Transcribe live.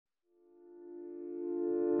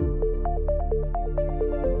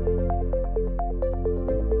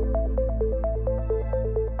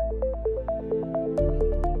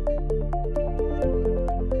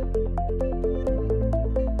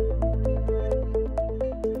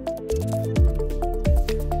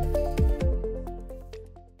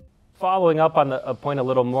following up on a point a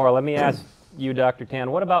little more, let me ask you, Dr.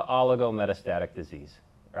 Tan, what about oligometastatic disease,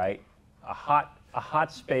 right? A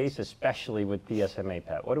hot space, especially with PSMA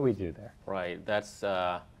PET. What do we do there? Right. That's,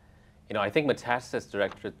 you know, I think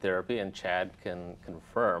metastasis-directed therapy, and Chad can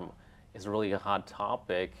confirm, is really a hot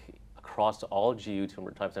topic across all GU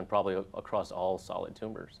tumor types and probably across all solid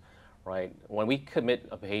tumors, right? When we commit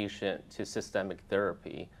a patient to systemic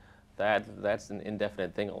therapy, that's an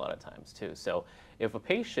indefinite thing a lot of times too. So if a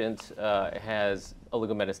patient has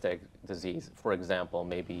oligometastatic disease, for example,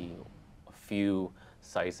 maybe a few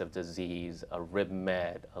sites of disease, a rib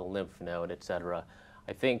met, a lymph node, et cetera,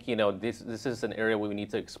 I think, you know, this is an area where we need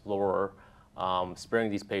to explore sparing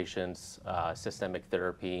these patients systemic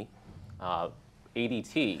therapy.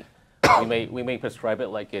 ADT, we may prescribe it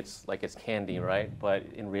like it's candy, right? But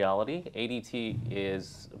in reality, ADT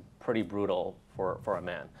is pretty brutal for a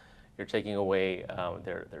man. You're taking away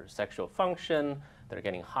their sexual function, they're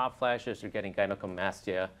getting hot flashes, they're getting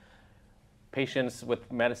gynecomastia. Patients with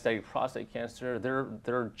metastatic prostate cancer,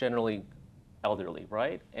 they're generally elderly,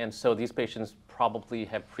 right? And so these patients probably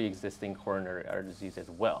have pre-existing coronary artery disease as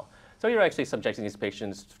well. So you're actually subjecting these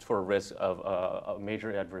patients for a risk of a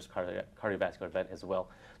major adverse cardiovascular event as well.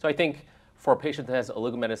 So I think for a patient that has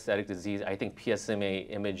oligometastatic disease, I think PSMA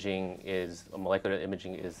imaging molecular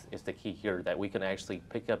imaging is the key here, that we can actually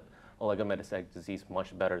pick up oligometastatic disease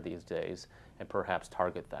much better these days and perhaps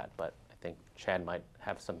target that. But I think Chad might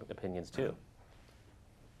have some opinions too.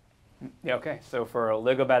 Yeah, okay. So for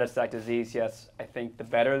oligometastatic disease, yes, I think the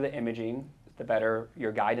better the imaging, the better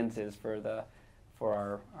your guidance is for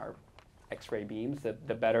our X-ray beams,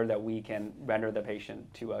 the better that we can render the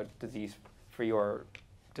patient to a disease-free or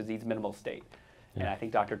disease minimal state. Yeah. And I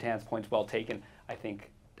think Dr. Tan's point's well taken. I think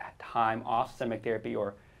time off systemic therapy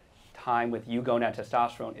or time with eugonad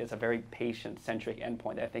testosterone is a very patient-centric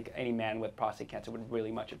endpoint that I think any man with prostate cancer would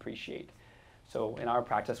really much appreciate. So in our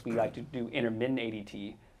practice, we like to do intermittent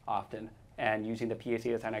ADT often, and using the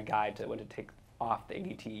PSA as kind of guide to when to take off the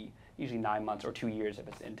ADT, usually 9 months or 2 years if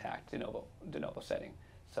it's intact, de novo setting.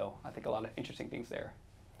 So I think a lot of interesting things there.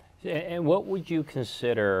 And what would you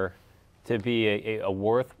consider to be a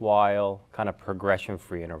worthwhile kind of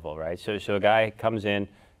progression-free interval, right? So a guy comes in,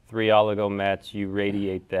 3 oligomets, you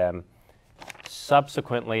radiate them.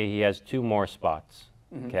 Subsequently, he has 2 more spots,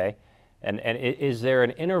 okay? And is there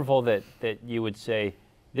an interval that you would say,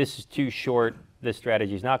 this is too short, this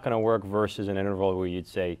strategy is not going to work, versus an interval where you'd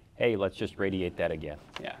say, hey, let's just radiate that again?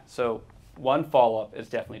 Yeah, so 1 follow-up is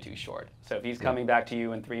definitely too short. So if he's coming back to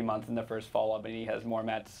you in 3 months in the first follow-up and he has more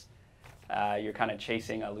mets, you're kind of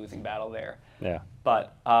chasing a losing battle there. Yeah.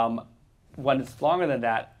 But when it's longer than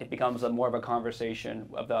that, it becomes more of a conversation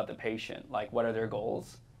about the patient, like what are their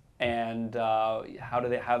goals, and how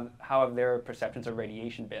have their perceptions of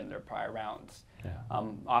radiation been in their prior rounds. Yeah.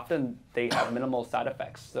 Often they have minimal side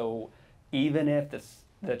effects, so even if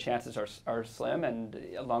the chances are slim, and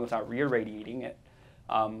as long as it's not re-irradiating it,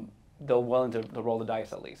 they're willing to roll the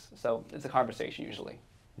dice at least. So it's a conversation usually.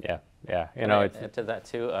 Yeah, yeah. You know, add to that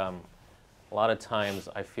too. A lot of times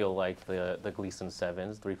I feel like the Gleason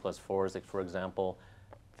 7s, 3+4s, like for example,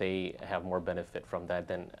 they have more benefit from that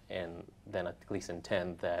than a Gleason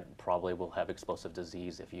 10 that probably will have explosive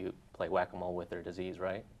disease if you play whack-a-mole with their disease,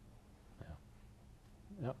 right?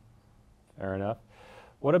 Yeah. Yep. Fair enough.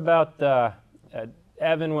 What about,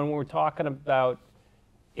 Evan, when we're talking about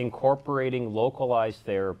incorporating localized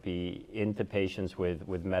therapy into patients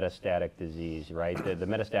with metastatic disease, right? The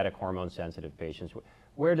metastatic hormone-sensitive patients,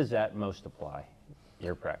 where does that most apply in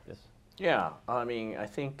your practice? Yeah, I mean, I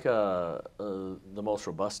think the most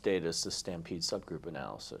robust data is the STAMPEDE subgroup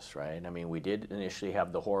analysis, right? I mean, we did initially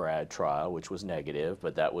have the HORAD trial, which was negative,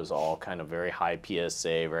 but that was all kind of very high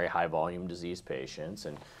PSA, very high volume disease patients,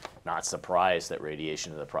 and not surprised that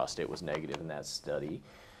radiation of the prostate was negative in that study.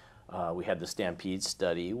 We had the STAMPEDE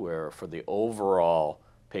study where for the overall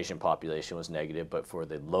patient population was negative, but for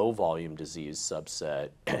the low volume disease subset,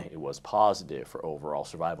 it was positive for overall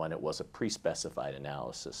survival, and it was a pre-specified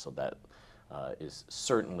analysis, so that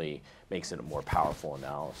certainly makes it a more powerful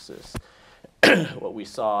analysis. What we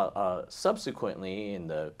saw subsequently in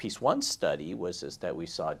the PEACE-1 study was that we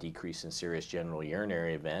saw a decrease in serious genital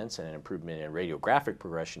urinary events and an improvement in radiographic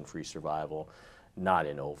progression-free survival, not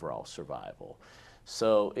in overall survival.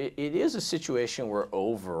 So it is a situation where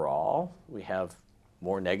overall we have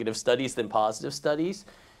more negative studies than positive studies,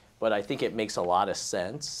 but I think it makes a lot of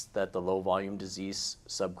sense that the low volume disease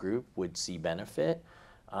subgroup would see benefit.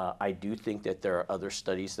 I do think that there are other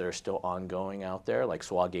studies that are still ongoing out there, like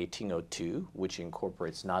SWOG 1802, which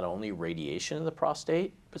incorporates not only radiation of the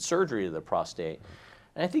prostate, but surgery of the prostate.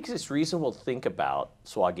 And I think it's reasonable to think about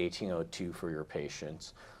SWOG 1802 for your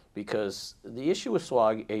patients, because the issue with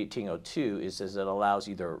SWOG 1802 is it allows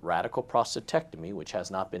either radical prostatectomy, which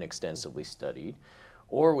has not been extensively studied,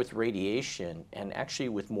 or with radiation, and actually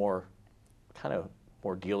with more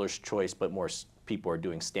dealer's choice, but more people are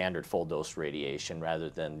doing standard full dose radiation rather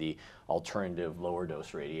than the alternative lower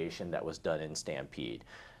dose radiation that was done in Stampede.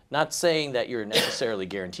 Not saying that you're necessarily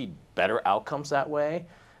guaranteed better outcomes that way,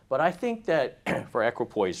 but I think that for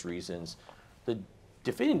equipoise reasons, the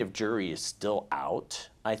definitive jury is still out.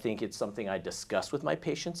 I think it's something I discuss with my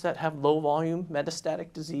patients that have low volume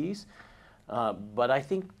metastatic disease, but I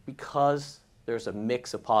think because there's a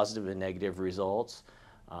mix of positive and negative results,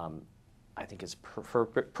 I think it's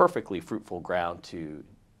perfectly fruitful ground to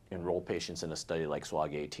enroll patients in a study like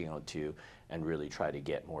SWOG 1802 and really try to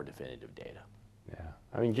get more definitive data. Yeah.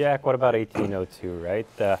 I mean, Jack, what about 1802,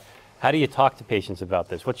 right? How do you talk to patients about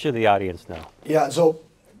this? What should the audience know? Yeah, so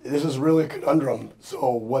this is really a conundrum. So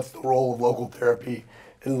what's the role of local therapy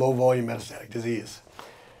in low volume metastatic disease?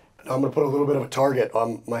 Now I'm going to put a little bit of a target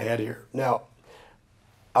on my head here. Now,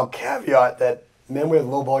 I'll caveat that men with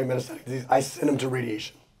low volume metastatic disease, I send them to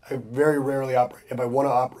radiation. I very rarely operate. If I want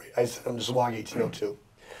to operate, I send them to SWOG 1802.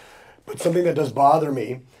 But something that does bother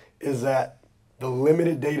me is that the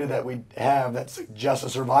limited data that we have that suggests a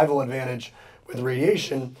survival advantage with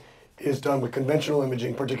radiation is done with conventional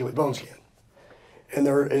imaging, particularly bone scan. And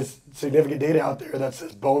there is significant data out there that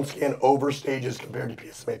says bone scan overstages compared to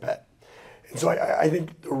PSMA PET. And so I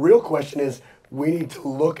think the real question is we need to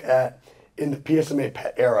look at in the PSMA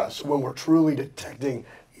PET era, so when we're truly detecting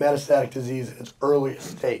metastatic disease in its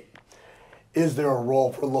earliest state, is there a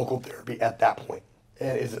role for local therapy at that point?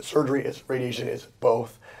 And is it surgery, is it radiation, is it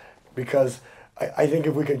both? Because I think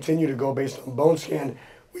if we continue to go based on bone scan,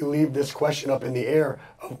 we leave this question up in the air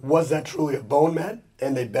of was that truly a bone met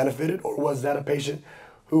and they benefited, or was that a patient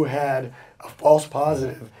who had a false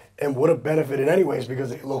positive and would have benefited anyways because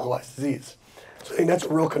they had localized disease? So I think that's a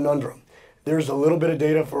real conundrum. There's a little bit of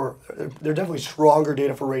data there's definitely stronger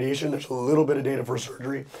data for radiation. There's a little bit of data for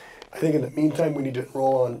surgery. I think in the meantime, we need to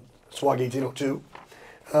enroll on SWOG 1802.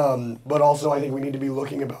 But also I think we need to be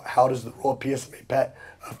looking about how does the role of PSMA PET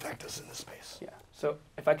affect us in this space. Yeah. So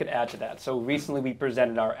if I could add to that. So recently we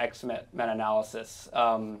presented our XMET meta-analysis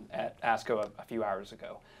at ASCO a few hours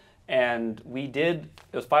ago. And it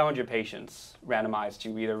was 500 patients randomized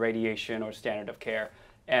to either radiation or standard of care.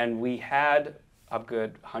 And we had a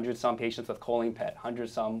good 100-some patients with choline PET,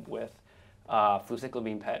 100-some with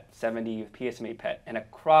fluciclovine PET, 70 with PSMA PET, and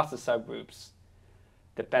across the subgroups,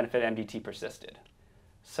 the benefit MDT persisted.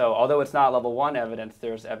 So although it's not level 1 evidence,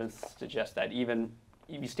 there's evidence to suggest that even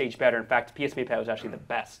if you stage better, in fact, PSMA PET was actually the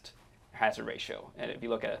best hazard ratio, and if you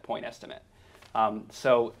look at a point estimate.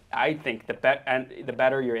 So I think the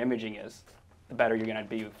better your imaging is, the better you're going to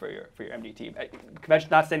be for your MDT.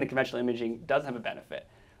 Not saying that conventional imaging doesn't have a benefit,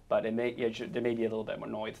 but there may be a little bit more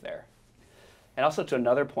noise there. And also to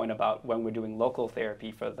another point about when we're doing local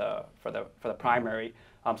therapy for the primary,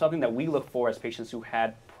 something that we look for as patients who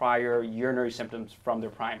had prior urinary symptoms from their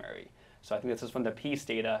primary. So I think this is from the PEACE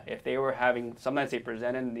data. If they were having, sometimes they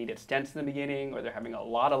presented and needed stents in the beginning, or they're having a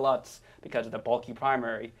lot of LUTs because of the bulky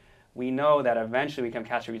primary, we know that eventually we become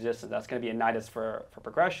castrate resistant. That's going to be a nidus for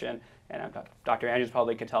progression. And Dr. Andrews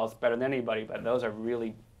probably could tell us better than anybody, but those are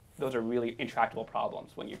really intractable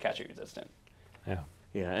problems when you're castrate resistant. Yeah.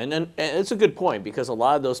 Yeah, and it's a good point because a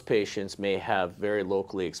lot of those patients may have very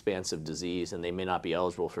locally expansive disease and they may not be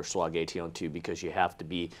eligible for SWOG 1802 because you have to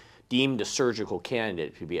be deemed a surgical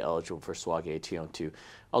candidate to be eligible for SWOG 1802.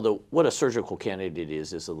 Although what a surgical candidate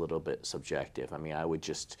is a little bit subjective. I mean, I would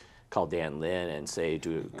just call Dan Lin and say,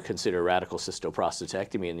 do consider radical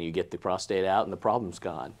cystoprostatectomy, and then you get the prostate out and the problem's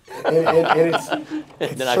gone. And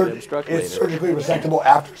it's surgically resectable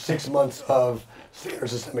after 6 months of standard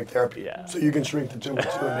systemic therapy. Yeah. So you can shrink the tumor too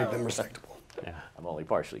and make them resectable. Yeah. I'm only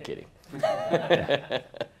partially kidding.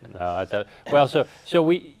 No, well, so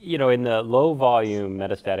we, in the low volume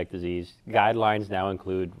metastatic disease, guidelines now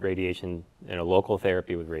include radiation, local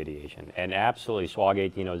therapy with radiation, and absolutely SWOG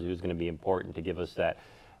 1802 is going to be important to give us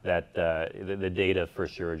the data for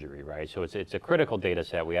surgery, right? So it's a critical data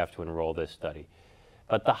set. We have to enroll this study.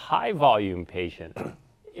 But the high volume patient,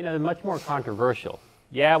 much more controversial.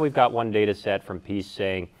 Yeah, we've got one data set from PEACE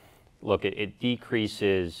saying, look, it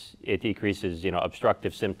decreases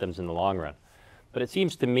obstructive symptoms in the long run. But it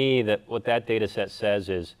seems to me that what that data set says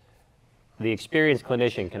is the experienced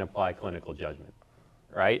clinician can apply clinical judgment,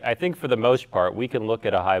 right? I think for the most part, we can look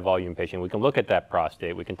at a high volume patient, we can look at that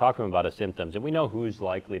prostate, we can talk to them about the symptoms, and we know who's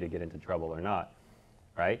likely to get into trouble or not,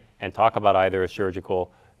 right? And talk about either a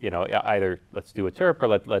surgical, either let's do a TURP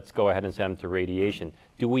or let's go ahead and send them to radiation.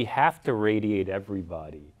 Do we have to radiate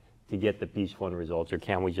everybody to get the piece one results, or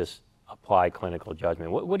can we just apply clinical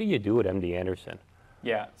judgment? What do you do at MD Anderson?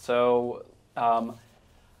 Yeah, so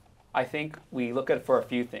I think we look at it for a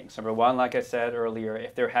few things. Number one, like I said earlier,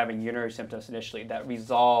 if they're having urinary symptoms initially that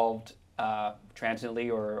resolved transiently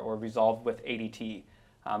or resolved with ADT,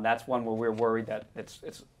 that's one where we're worried that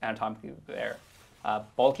it's anatomically there.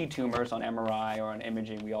 Bulky tumors on MRI or on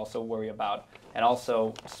imaging we also worry about, and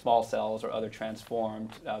also small cells or other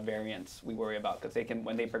transformed variants we worry about, because they can,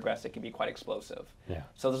 when they progress, it can be quite explosive. Yeah.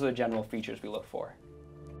 So those are the general features we look for.